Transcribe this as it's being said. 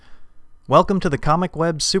Welcome to the Comic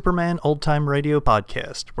Web Superman Old Time Radio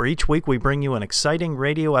Podcast, where each week we bring you an exciting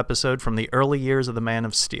radio episode from the early years of the Man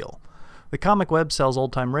of Steel. The Comic Web sells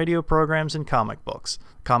old-time radio programs and comic books.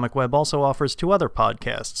 Comic Web also offers two other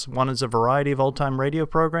podcasts. One is a variety of old-time radio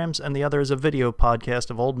programs, and the other is a video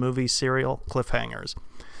podcast of old movies, serial cliffhangers.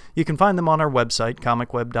 You can find them on our website,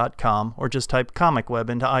 comicweb.com, or just type Comic Web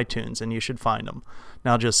into iTunes and you should find them.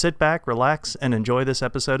 Now just sit back, relax, and enjoy this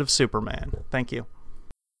episode of Superman. Thank you.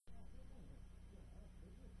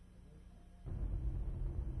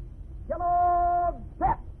 Kellogg's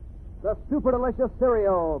Pep, the super delicious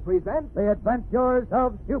cereal, presents The Adventures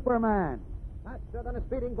of Superman. Faster than a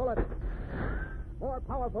speeding bullet, more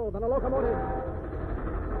powerful than a locomotive,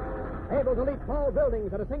 able to leap tall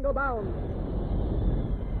buildings at a single bound.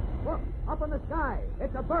 Look, up in the sky,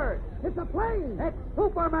 it's a bird, it's a plane, it's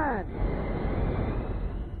Superman.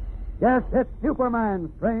 Yes, it's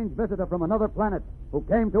Superman, strange visitor from another planet, who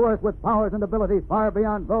came to Earth with powers and abilities far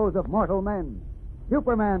beyond those of mortal men.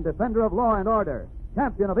 Superman, defender of law and order,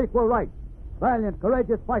 champion of equal rights, valiant,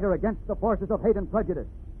 courageous fighter against the forces of hate and prejudice,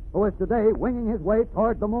 who is today winging his way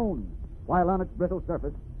toward the moon, while on its brittle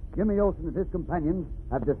surface, Jimmy Olsen and his companions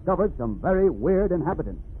have discovered some very weird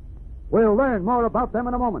inhabitants. We'll learn more about them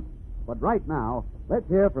in a moment, but right now, let's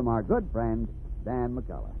hear from our good friend, Dan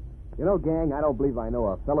McCullough. You know, gang, I don't believe I know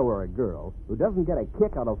a fellow or a girl who doesn't get a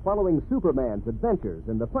kick out of following Superman's adventures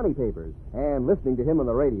in the funny papers and listening to him on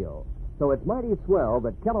the radio. So it's mighty swell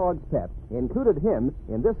that Kellogg's Pep included him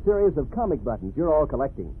in this series of comic buttons you're all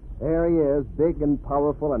collecting. There he is, big and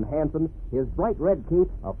powerful and handsome, his bright red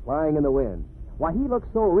cape a-flying in the wind. Why, he looks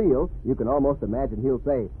so real, you can almost imagine he'll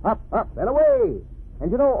say, up, up, and away!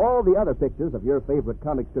 And you know, all the other pictures of your favorite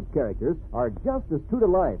comic strip characters are just as true to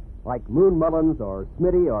life, like Moon Mullins or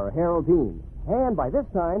Smitty or Harold Dean. And by this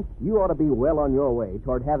time, you ought to be well on your way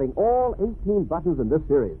toward having all 18 buttons in this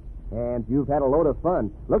series. And you've had a load of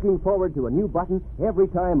fun looking forward to a new button every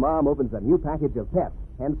time Mom opens a new package of Pep,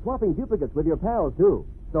 and swapping duplicates with your pals, too.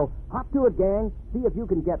 So hop to it, gang. See if you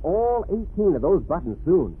can get all 18 of those buttons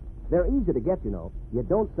soon. They're easy to get, you know. You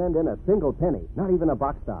don't send in a single penny, not even a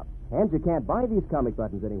box stop. And you can't buy these comic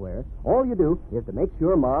buttons anywhere. All you do is to make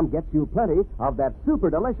sure Mom gets you plenty of that super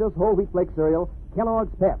delicious whole wheat flake cereal,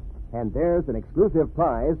 Kellogg's Pep. And there's an exclusive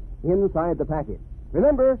prize inside the package.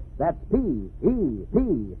 Remember, that's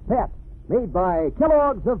P-E-P, Pep, made by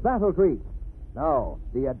Kellogg's of Battle Creek. Now,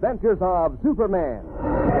 the adventures of Superman.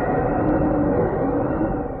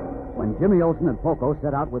 When Jimmy Olsen and Poco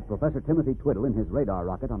set out with Professor Timothy Twiddle in his radar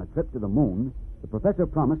rocket on a trip to the moon, the professor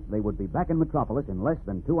promised they would be back in Metropolis in less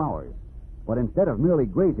than 2 hours. But instead of merely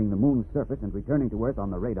grazing the moon's surface and returning to Earth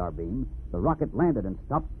on the radar beam, the rocket landed and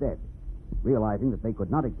stopped dead. Realizing that they could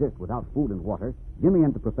not exist without food and water, Jimmy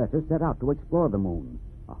and the professor set out to explore the moon,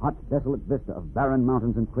 a hot, desolate vista of barren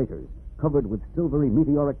mountains and craters, covered with silvery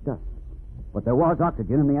meteoric dust. But there was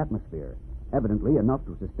oxygen in the atmosphere, evidently enough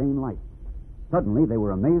to sustain life. Suddenly, they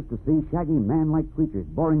were amazed to see shaggy man-like creatures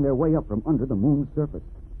boring their way up from under the moon's surface.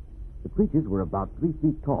 The creatures were about 3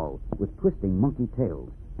 feet tall, with twisting monkey tails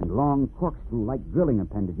and long corkscrew-like drilling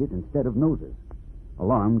appendages instead of noses.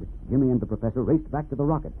 Alarmed, Jimmy and the professor raced back to the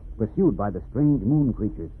rocket, pursued by the strange moon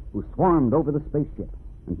creatures who swarmed over the spaceship.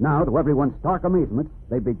 And now, to everyone's stark amazement,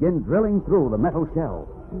 they begin drilling through the metal shell.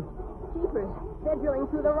 Jeepers, they're drilling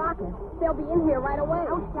through the rocket. They'll be in here right away.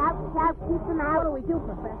 Oh, shout, keep them out. What do we do,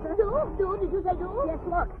 Professor? Do? Did you say do? Yes,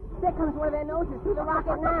 look. There comes one of their noses through the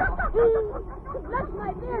rocket now. Bless my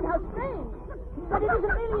beard, how strange. But it isn't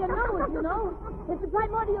really a nose, you know. It's a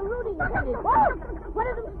primordial rooting appendage. Whoa! One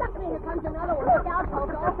of them stuck me. Here comes another one. Look out,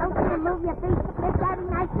 Poco. Don't you move your feet. They're stabbing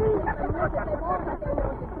my feet. And look, if they've all got their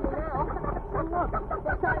noses through now. And look,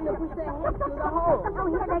 they're starting to push their heads through the hole. Oh,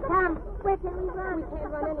 here they come. Where can we run? We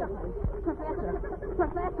can't run anyplace.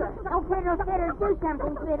 Professor. Oh, Fiddle, do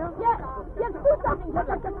something, Fiddle. Yes, do something,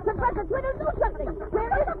 Professor Twiddle, do something.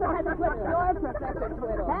 Where is Professor Twiddle? You're Professor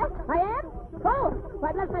Twiddle. Huh? I am? Oh,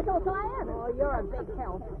 why, bless my soul, so I am. Oh, you're a big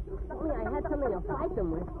help. Only I had something to fight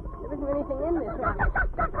them with. There isn't anything in this rocket.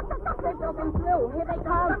 They're broken through. Here they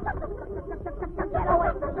come. Get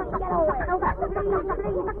away. Oh,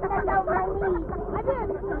 please, let go my knees. I did.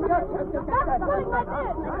 Stop pulling my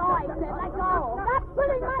beard. Let go, I said. Let go. Stop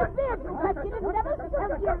pulling my beard, you pesky little devil.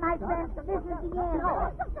 Don't you, my friend. This is the end.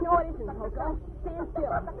 No, it isn't, Poco. Stand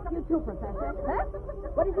still. You too, Professor. Huh?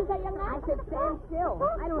 What did you say, young man? I said stand still.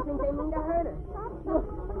 I don't think they mean to hurt us.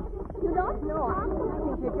 You don't? No, I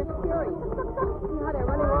think they're just curious. See how they're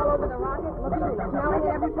running all over the rocket, looking and smelling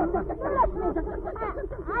at everything? Bless me.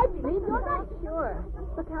 I believe you're Sure.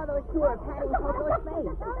 Look how those two are patting Poco's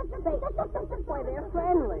face. Boy, they're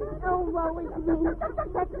friendly. Oh, woe is me.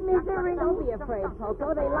 That's misery. Don't be afraid,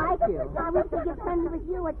 Poco. They like you. I wish they get friendly with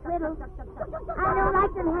you at Twiddle. I don't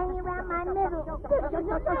like them hanging around my middle. This is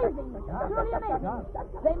amazing. Truly amazing.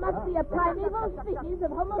 They must be a primeval species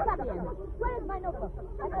of Homo sapiens. Where is my notebook?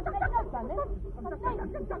 I must make notes on this.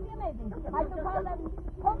 Amazing. Truly amazing. I shall call them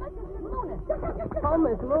Homus Munus.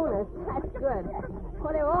 Homus Munus. That's good.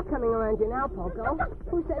 Well, they're all coming around you now, Poco.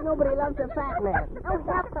 Who said nobody loves a fat man? Oh,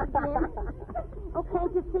 help us, Jim. Oh,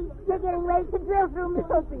 can't you see? They're getting ready to drill through me.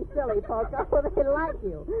 Don't be silly, Poco. They like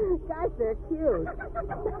you. Gosh, they're cute. Look,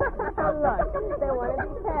 they want to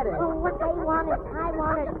be petted. Oh, what they want and I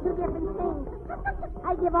want are two different things.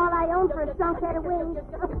 I give all I own for a strong set of wings.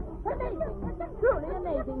 Amazing. Truly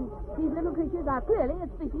amazing. These little creatures are clearly a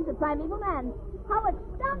species of primeval man. How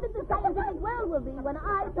astounded the scientific world will be when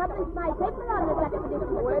I publish my paper on this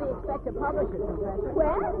expedition. Where do you expect to publish it, Professor?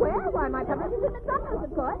 Where? Why, my publishers in Metropolis, of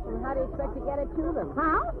course. And how do you expect to get it to them?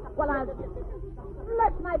 How? Well,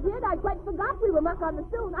 bless my beard, I quite forgot we were stuck on the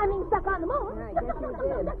moon. I guess you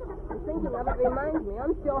did. And thinking of it reminds me,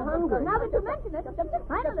 I'm still hungry. Now that you mention it, I'm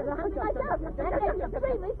a little hungry myself. And I'm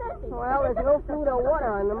extremely thirsty. Well, there's no food or water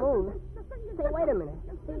on the moon. Say, wait a minute.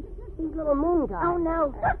 These little moon guys. Oh,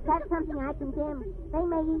 no. That's something I condemn. They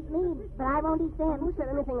may eat me, but I won't eat them. Who said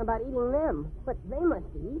anything about eating them? But they must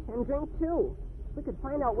eat and drink, too. We could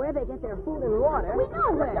find out where they get their food and water. We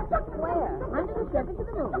know where. Where? Under the surface of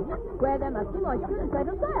the moon, where there must be moisture and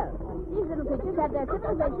fertile soil. These little creatures have their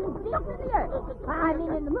civilization deep in the earth. I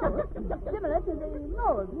mean in the moon. Similar to the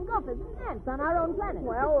moles and gophers and ants on our own planet.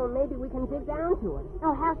 Well, maybe we can dig down to it.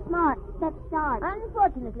 Oh, how smart. Let's start.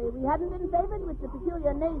 Unfortunately, we haven't been favored with the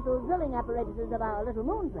peculiar nasal drilling apparatuses of our little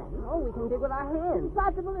moon friends. Oh, we can dig with our hands. It's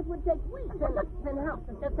possible it would take weeks. Then how?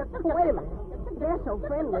 Wait a minute. They're so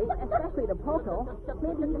friendly, especially to Poco.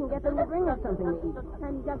 Maybe you can get them to bring us something to eat.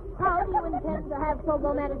 And just how do you intend to have Pogo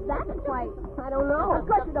manage that? Why, I don't know. Of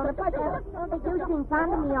course you don't. Of course you don't. Oh, they do seem fond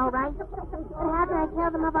of me, all right. But how can I tell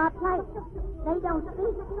them of our plight? They don't speak.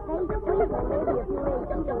 They squeak. Maybe if you made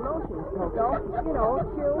eating motions, Poco. You know,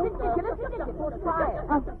 chew. Ridiculous. We'll try it.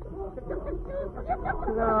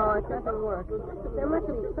 No, it doesn't work. There must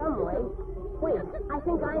be some way. Wait, I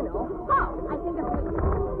think I know. How? I think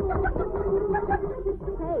it's...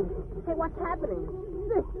 Hey, what's happening?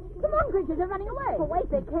 The moon creatures are running away. Oh, wait,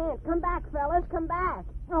 they can't. Come back, fellas. Come back.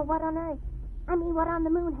 Oh, what on earth? I mean, what on the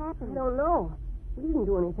moon I happened? don't know. We didn't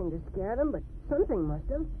do anything to scare them, but something must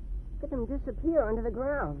have. Get them disappear under the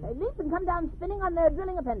ground. They leap and come down spinning on their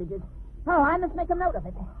drilling appendages. Oh, I must make a note of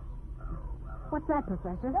it. What's that,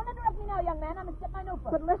 Professor? Don't interrupt me now, young man. I must get my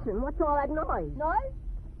notebook. But listen, what's all that noise? Noise?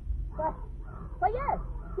 Why, yes.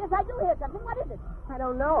 Yes, I do hear something. What is it? I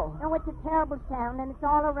don't know. Oh, it's a terrible sound, and it's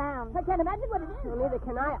all around. I can't imagine what it is. Well, neither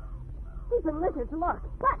can I. Sleeping lizards, look.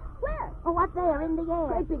 What? Where? Oh, up there in the air.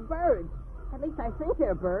 Great big birds. At least I think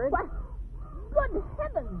they're birds. What? Good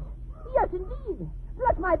heavens. Yes, indeed.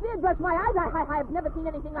 Bless my beard, bless my eyes. I've never seen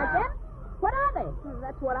anything like them. What are they?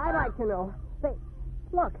 That's what I'd like to know.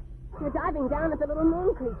 Look. They're diving down at the little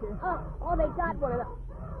moon creature. Oh, they got one of them.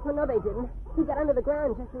 Oh, no, they didn't. He got under the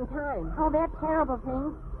ground just in time. Oh, they're terrible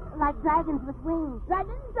things. Like dragons with wings.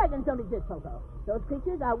 Dragons don't exist, Poco. Those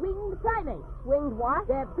creatures are winged primates. Winged what?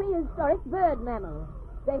 They're prehistoric bird mammals.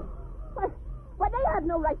 Why, they have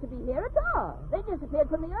no right to be here at all. They disappeared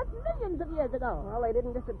from the Earth millions of years ago. Well, they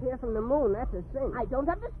didn't disappear from the moon. That's a sin. I don't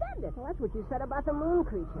understand it. Well, that's what you said about the moon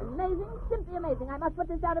creature. Amazing, simply amazing. I must put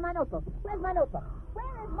this down in my notebook. Where's my notebook? Where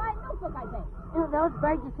is my notebook, I say? Oh, those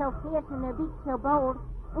birds are so fierce and their beaks so bold.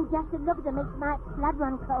 Oh, just to look at them makes my blood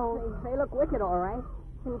run cold. They look wicked, all right.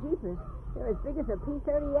 And jeepers, they're as big as a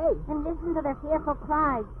P-38. And listen to their fearful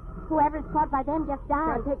cries. Whoever's caught by them just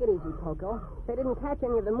Now, dies. take it easy, Poco. They didn't catch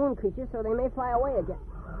any of the moon creatures, so they may fly away again.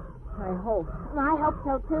 I hope. I hope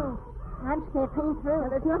so, too. I'm scared clean through. Now,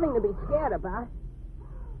 there's nothing to be scared about.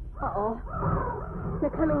 Uh-oh.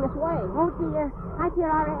 They're coming this way. Oh, dear. I fear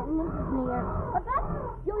our enemies is near. What's that?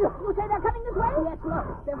 You say they're coming this way? Yes, look.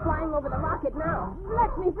 They're flying over the rocket now.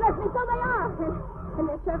 Bless me, so they are. And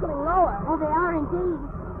they're circling lower. Oh, they are indeed.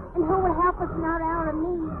 And who will help us in our hour of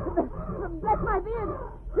need? Bless my beard.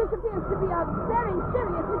 This appears to be a very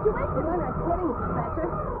serious situation. You're not kidding, Professor.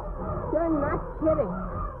 You're not kidding.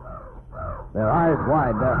 Their eyes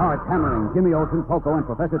wide, their hearts hammering, Jimmy Olsen, Poco, and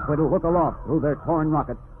Professor Twiddle look aloft through their torn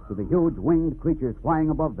rocket to the huge winged creatures flying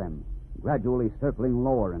above them, gradually circling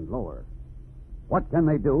lower and lower. What can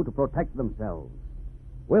they do to protect themselves?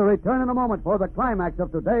 We'll return in a moment for the climax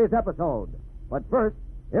of today's episode. But first,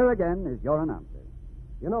 here again is your announcer.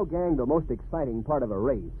 You know, gang, the most exciting part of a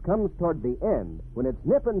race comes toward the end when it's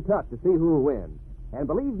nip and tuck to see who will win. And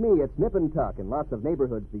believe me, it's nip and tuck in lots of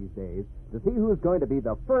neighborhoods these days to see who's going to be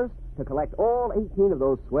the first to collect all 18 of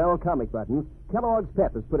those swell comic buttons Kellogg's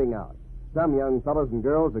Pep is putting out. Some young fellows and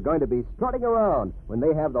girls are going to be strutting around when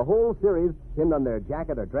they have the whole series pinned on their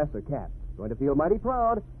jacket or dress or cap. Going to feel mighty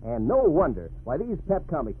proud, and no wonder why these Pep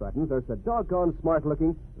comic buttons are so doggone smart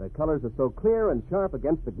looking. The colors are so clear and sharp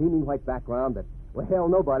against the gleaming white background that, well,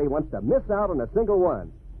 nobody wants to miss out on a single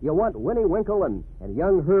one. You want Winnie Winkle and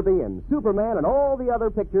young Herbie and Superman and all the other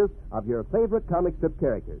pictures of your favorite comic strip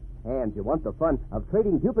characters. And you want the fun of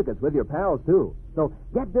trading duplicates with your pals, too. So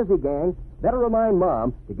get busy, gang. Better remind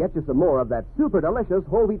Mom to get you some more of that super delicious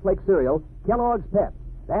whole wheat flake cereal, Kellogg's Pep.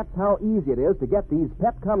 That's how easy it is to get these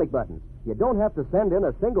Pep comic buttons. You don't have to send in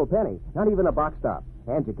a single penny, not even a box top.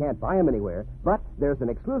 And you can't buy them anywhere. But there's an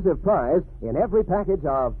exclusive prize in every package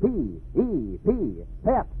of P-E-P,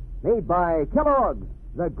 Pep, made by Kellogg's,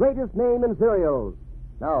 the greatest name in cereals.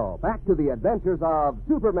 Now, back to the adventures of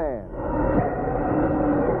Superman.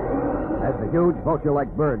 As the huge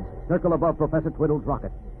vulture-like birds circle above Professor Twiddle's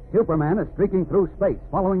rocket, Superman is streaking through space,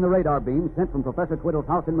 following the radar beam sent from Professor Twiddle's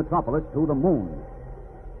house in Metropolis to the moon.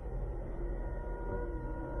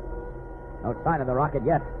 No sign of the rocket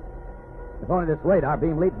yet. If only this radar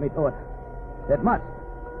beam leads me to it. It must.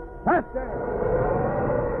 Faster!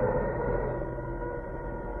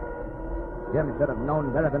 Jim should have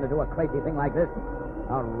known better than to do a crazy thing like this.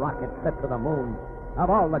 A rocket trip to the moon. Of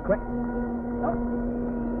all the Oh.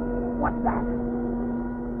 What's that?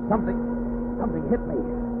 Something hit me.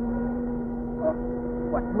 Oh,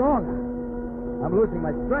 what's wrong? I'm losing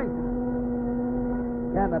my strength.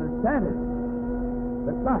 Can't understand it.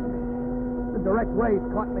 The sun, the direct rays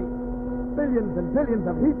caught me. Billions and billions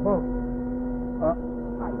of heat bolts.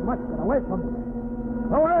 I must get away from them.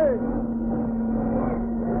 Away!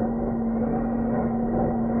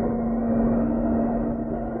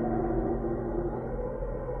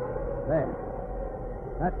 There.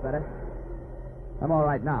 That's better. I'm all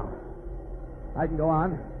right now. I can go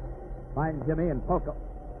on. Find Jimmy and Poco.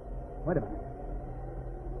 Wait a minute.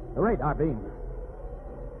 The radar beam.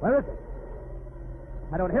 Where is it?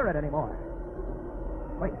 I don't hear it anymore.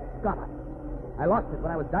 Wait, God, I lost it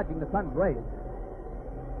when I was dodging the sun's rays.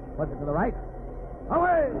 Was it to the right?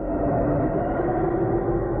 Away!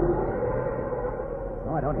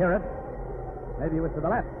 No, I don't hear it. Maybe it was to the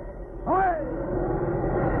left. Away!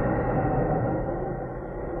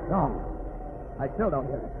 No, I still don't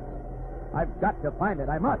hear it. I've got to find it.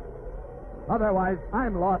 I must. Otherwise,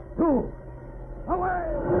 I'm lost, too. Away!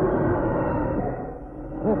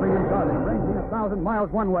 Whooping and darting, ranging 1,000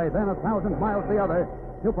 miles one way, then 1,000 miles the other,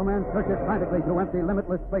 Superman searches frantically through empty,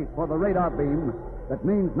 limitless space for the radar beam that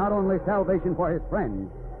means not only salvation for his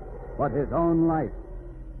friends, but his own life.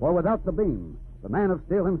 For without the beam, the Man of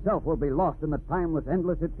Steel himself will be lost in the timeless,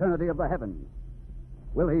 endless eternity of the heavens.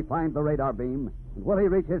 Will he find the radar beam? And will he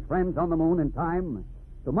reach his friends on the moon in time?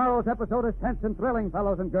 Tomorrow's episode is tense and thrilling,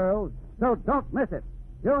 fellows and girls, so don't miss it.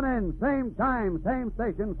 Tune in, same time, same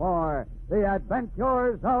station for The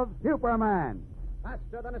Adventures of Superman.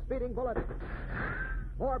 Faster than a speeding bullet.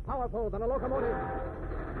 More powerful than a locomotive.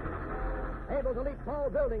 Able to leap tall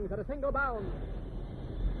buildings at a single bound.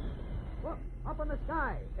 Look, up in the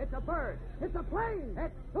sky. It's a bird. It's a plane.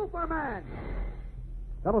 It's Superman.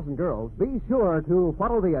 Fellows and girls, be sure to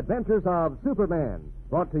follow The Adventures of Superman.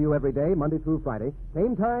 Brought to you every day, Monday through Friday,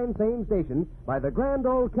 same time, same station, by the grand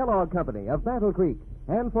old Kellogg Company of Battle Creek.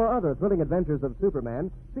 And for other thrilling adventures of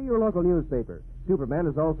Superman, see your local newspaper. Superman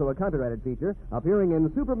is also a copyrighted feature appearing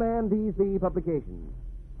in Superman DC publications.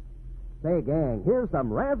 Say, gang, here's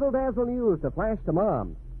some razzle-dazzle news to flash to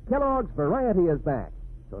Mom. Kellogg's Variety is back.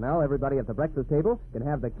 So now everybody at the breakfast table can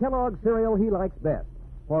have the Kellogg cereal he likes best.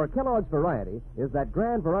 For Kellogg's Variety is that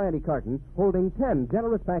grand variety carton holding 10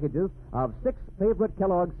 generous packages of 6 favorite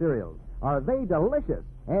Kellogg cereals. Are they delicious?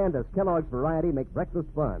 And does Kellogg's Variety make breakfast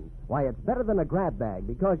fun? Why, it's better than a grab bag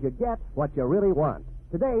because you get what you really want.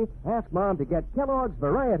 Today, ask Mom to get Kellogg's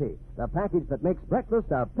Variety, the package that makes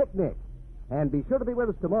breakfast a picnic. And be sure to be with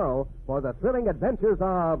us tomorrow for the thrilling adventures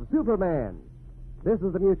of Superman. This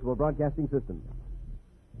is the Mutual Broadcasting System.